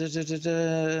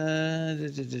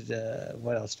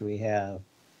else do we have?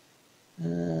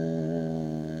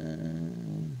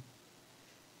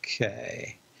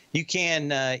 Okay. You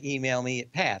can email me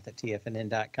at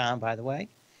path@tfnn.com, by the way.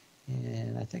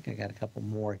 And I think I got a couple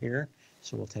more here,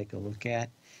 so we'll take a look at.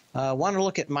 Want to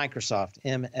look at Microsoft,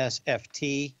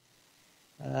 MSFT.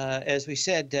 As we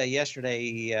said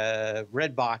yesterday,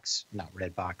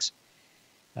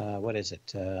 what is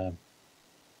it? I'll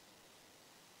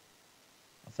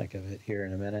think of it here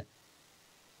in a minute.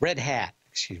 Red Hat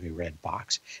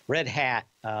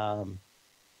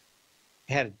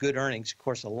had good earnings. Of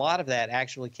course, a lot of that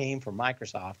actually came from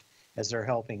Microsoft as they're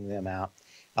helping them out.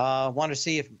 Want to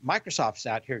see if Microsoft's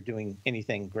out here doing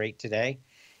anything great today.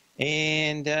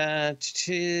 And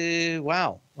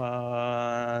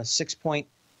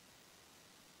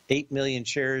 6.8 million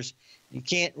shares. You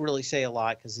can't really say a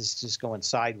lot because this is just going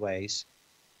sideways.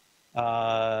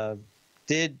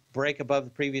 Did break above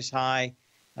the previous high.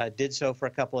 Did so for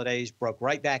a couple of days, broke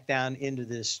right back down into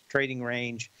this trading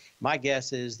range. My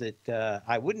guess is that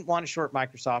I wouldn't want to short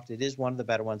Microsoft. It is one of the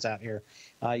better ones out here.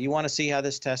 You want to see how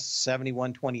this tests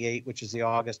 71.28, which is the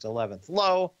August 11th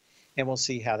low, and we'll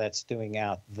see how that's doing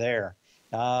out there.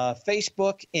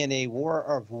 Facebook in a war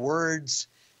of words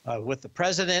with the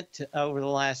president over the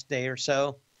last day or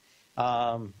so.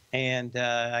 And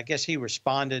I guess he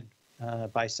responded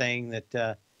by saying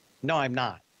that, no, I'm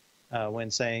not.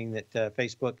 when saying that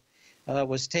Facebook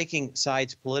was taking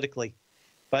sides politically.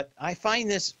 But I find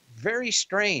this very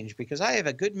strange because I have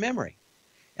a good memory.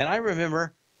 And I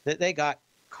remember that they got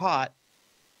caught,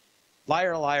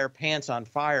 liar, liar, pants on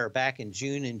fire, back in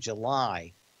June and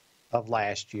July of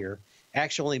last year,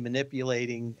 actually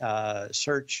manipulating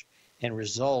search and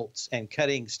results and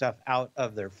cutting stuff out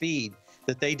of their feed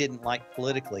that they didn't like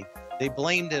politically. They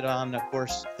blamed it on, of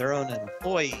course, their own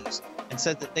employees and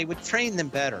said that they would train them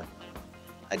better.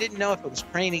 I didn't know if it was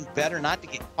training better not to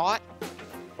get caught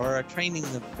or training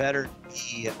them better to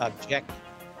be objective.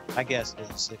 I guess it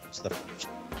was the first.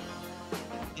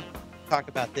 We'll talk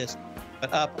about this,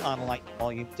 but up on light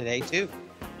volume today, too.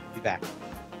 We'll be back.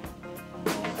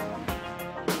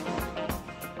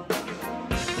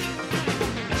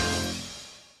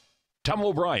 Tom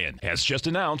O'Brien has just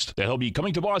announced that he'll be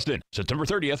coming to Boston September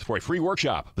 30th for a free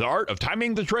workshop, The Art of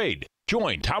Timing the Trade.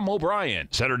 Join Tom O'Brien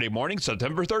Saturday morning,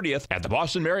 September 30th at the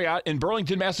Boston Marriott in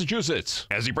Burlington, Massachusetts,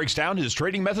 as he breaks down his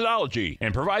trading methodology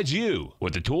and provides you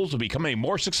with the tools to become a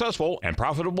more successful and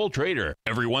profitable trader.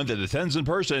 Everyone that attends in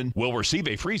person will receive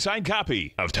a free signed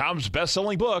copy of Tom's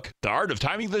best-selling book, The Art of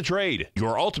Timing the Trade,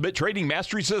 Your Ultimate Trading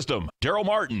Mastery System. Daryl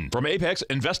Martin from Apex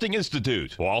Investing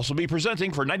Institute will also be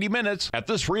presenting for 90 minutes at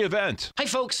this free event. Hi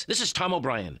folks, this is Tom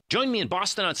O'Brien. Join me in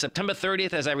Boston on September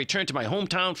 30th as I return to my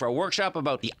hometown for a workshop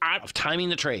about the art of timing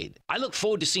the trade. I look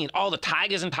forward to seeing all the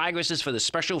tigers and tigresses for this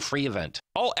special free event.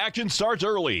 All action starts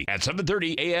early at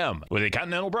 7:30 a.m. with a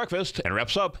continental breakfast and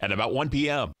wraps up at about 1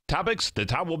 p.m. Topics that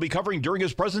Tom will be covering during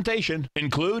his presentation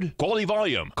include quality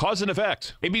volume, cause and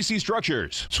effect, ABC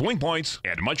structures, swing points,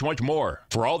 and much, much more.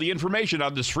 For all the information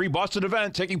on this free Boston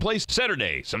event taking place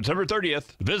Saturday, September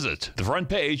 30th, visit the front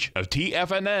page of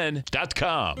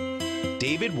TFNN.com.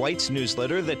 David White's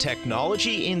newsletter, The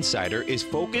Technology Insider, is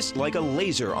focused like a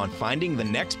laser on finding the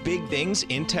next big things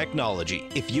in technology.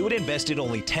 If you had invested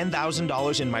only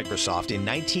 $10,000 in Microsoft in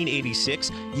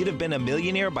 1986, you'd have been a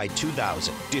millionaire by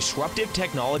 2000. Disruptive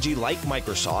technology like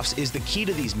Microsoft's is the key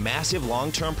to these massive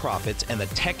long-term profits, and the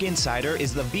Tech Insider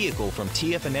is the vehicle from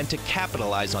TFNN to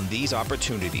capitalize on these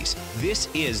opportunities. This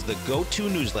is the go-to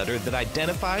newsletter that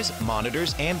identifies,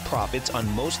 monitors, and profits on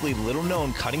mostly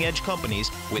little-known cutting-edge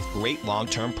companies with great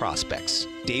long-term prospects.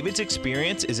 David's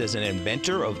experience is as an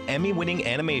inventor of Emmy-winning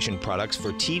animation products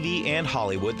for TV and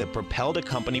Hollywood that propelled a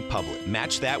company public.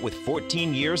 Match that with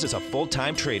 14 years as a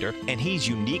full-time trader, and he's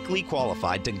uniquely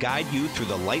qualified to guide you through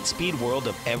the light-speed world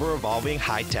of ever-evolving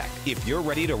high-tech. If you're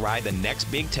ready to ride the next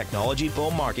big technology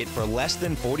bull market for less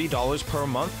than $40 per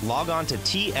month, log on to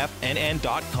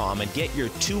TFNN.com and get your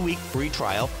 2-week free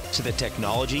trial to the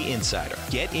Technology Insider.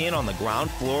 Get in on the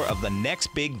ground floor of the next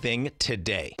big thing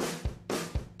today.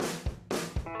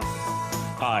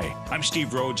 Hi, I'm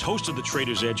Steve Rhodes, host of The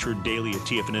Trader's Edge, heard daily at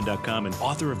TFNN.com and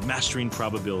author of Mastering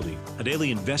Probability, a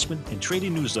daily investment and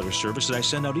trading newsletter service that I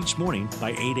send out each morning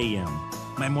by 8 a.m.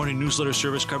 My morning newsletter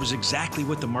service covers exactly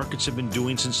what the markets have been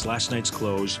doing since last night's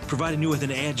close, providing you with an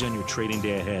edge on your trading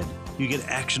day ahead. You get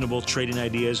actionable trading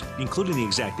ideas, including the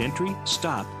exact entry,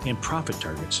 stop, and profit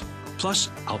targets.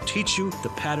 Plus, I'll teach you the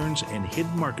patterns and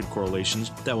hidden market correlations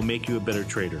that will make you a better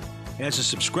trader. As a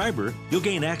subscriber, you'll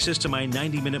gain access to my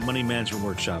 90-minute money management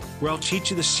workshop, where I'll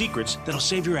teach you the secrets that'll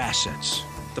save your assets.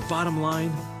 The bottom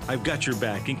line, I've got your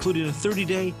back, including a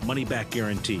 30-day money-back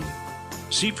guarantee.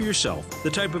 See for yourself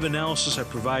the type of analysis I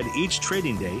provide each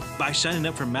trading day by signing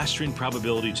up for Mastering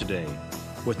Probability today.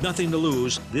 With nothing to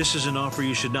lose, this is an offer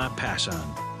you should not pass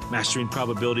on. Mastering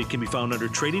Probability can be found under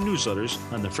Trading Newsletters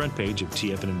on the front page of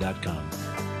TFNN.com.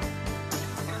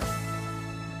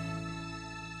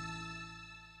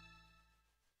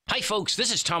 Hi folks,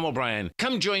 this is Tom O'Brien.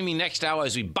 Come join me next hour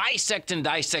as we bisect and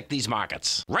dissect these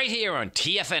markets. Right here on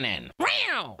TFNN.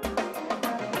 Wow!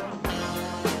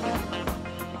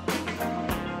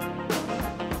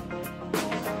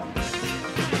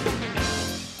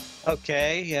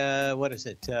 Okay, what is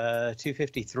it?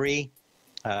 2:53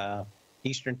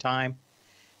 Eastern Time.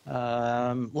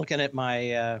 Looking at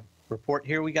my report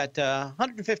here, we got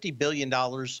 $150 billion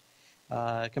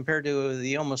compared to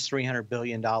the almost $300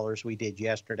 billion we did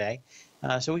yesterday.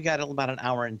 So we got about an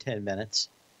hour and 10 minutes.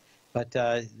 But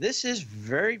this is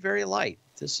very, very light.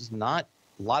 This is not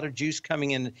a lot of juice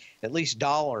coming in, at least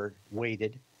dollar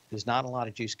weighted. There's not a lot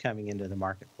of juice coming into the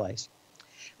marketplace.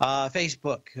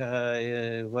 Facebook,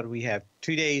 what do we have?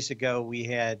 2 days ago, we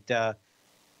had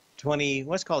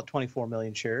 24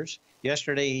 million shares.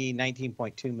 Yesterday,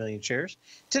 19.2 million shares.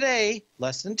 Today,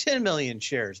 less than 10 million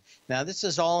shares. Now, this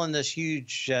is all in this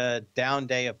huge down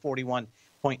day of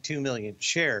 41.2 million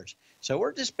shares. So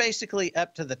we're just basically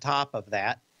up to the top of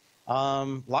that.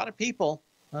 A lot of people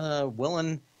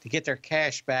willing to get their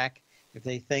cash back if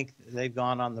they think they've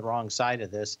gone on the wrong side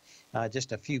of this,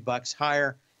 just a few bucks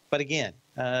higher. But again,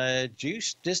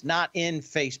 juice just not in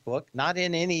Facebook, not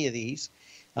in any of these,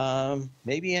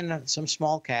 maybe in some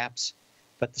small caps.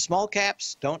 But the small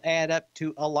caps don't add up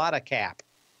to a lot of cap.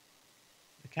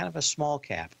 They're kind of a small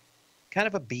cap, kind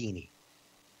of a beanie.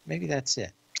 Maybe that's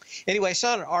it. Anyway, I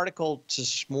saw an article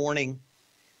this morning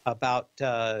about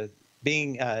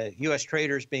U.S.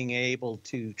 traders being able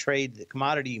to trade the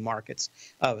commodity markets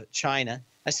of China.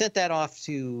 I sent that off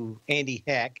to Andy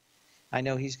Heck. I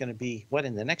know he's going to be,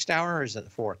 in the next hour, or is it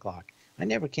 4 o'clock? I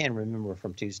never can remember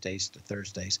from Tuesdays to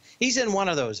Thursdays. He's in one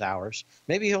of those hours.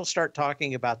 Maybe he'll start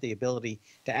talking about the ability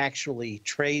to actually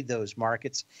trade those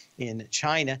markets in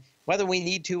China, whether we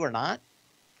need to or not.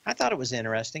 I thought it was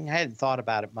interesting. I hadn't thought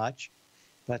about it much.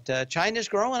 But China's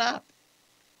growing up.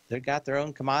 They've got their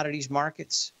own commodities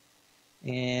markets.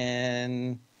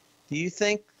 And do you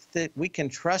think that we can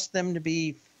trust them to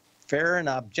be fair and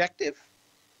objective?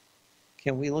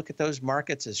 Can we look at those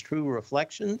markets as true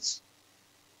reflections?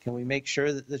 Can we make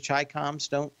sure that the Chi-Coms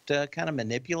don't kind of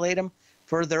manipulate them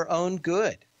for their own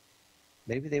good?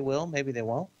 Maybe they will, maybe they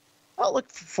won't. I'll look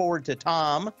forward to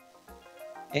Tom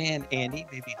and Andy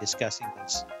maybe discussing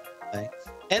those things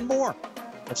and more.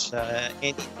 That's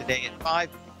Andy today at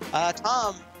 5.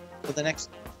 Tom for the next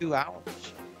 2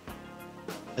 hours.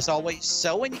 As always,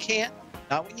 sell when you can,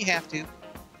 not when you have to.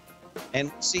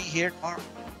 And we'll see you here tomorrow.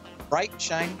 Bright and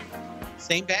shiny.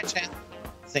 Same bat channel,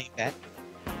 same bat.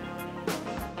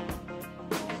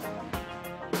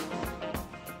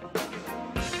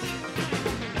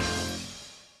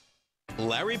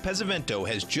 Larry Pesavento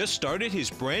has just started his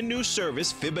brand new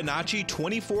service, Fibonacci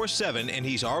 24/7, and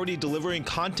he's already delivering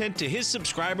content to his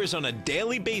subscribers on a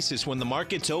daily basis when the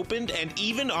market's opened and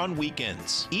even on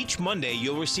weekends. Each Monday,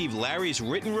 you'll receive Larry's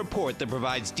written report that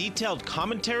provides detailed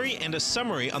commentary and a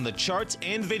summary on the charts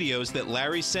and videos that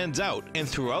Larry sends out. And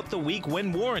throughout the week,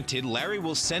 when warranted, Larry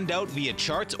will send out via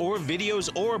charts or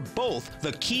videos or both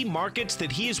the key markets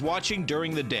that he is watching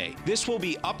during the day. This will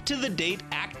be up-to-the-date,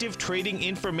 active trading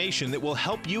information that will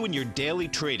help you in your daily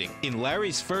trading. In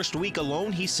Larry's first week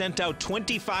alone, he sent out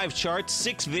 25 charts,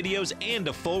 6 videos, and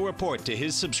a full report to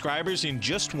his subscribers in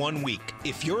just 1 week.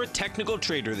 If you're a technical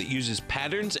trader that uses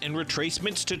patterns and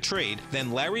retracements to trade,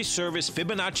 then Larry's service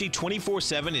Fibonacci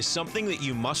 24/7 is something that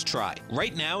you must try.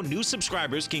 Right now, new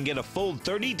subscribers can get a full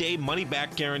 30-day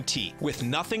money-back guarantee. With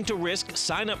nothing to risk,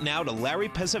 sign up now to Larry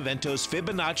Pesavento's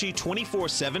Fibonacci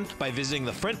 24/7 by visiting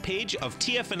the front page of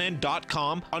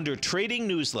TFNN.com under Trading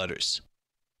Newsletters.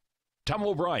 Tom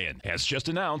O'Brien has just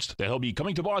announced that he'll be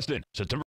coming to Boston September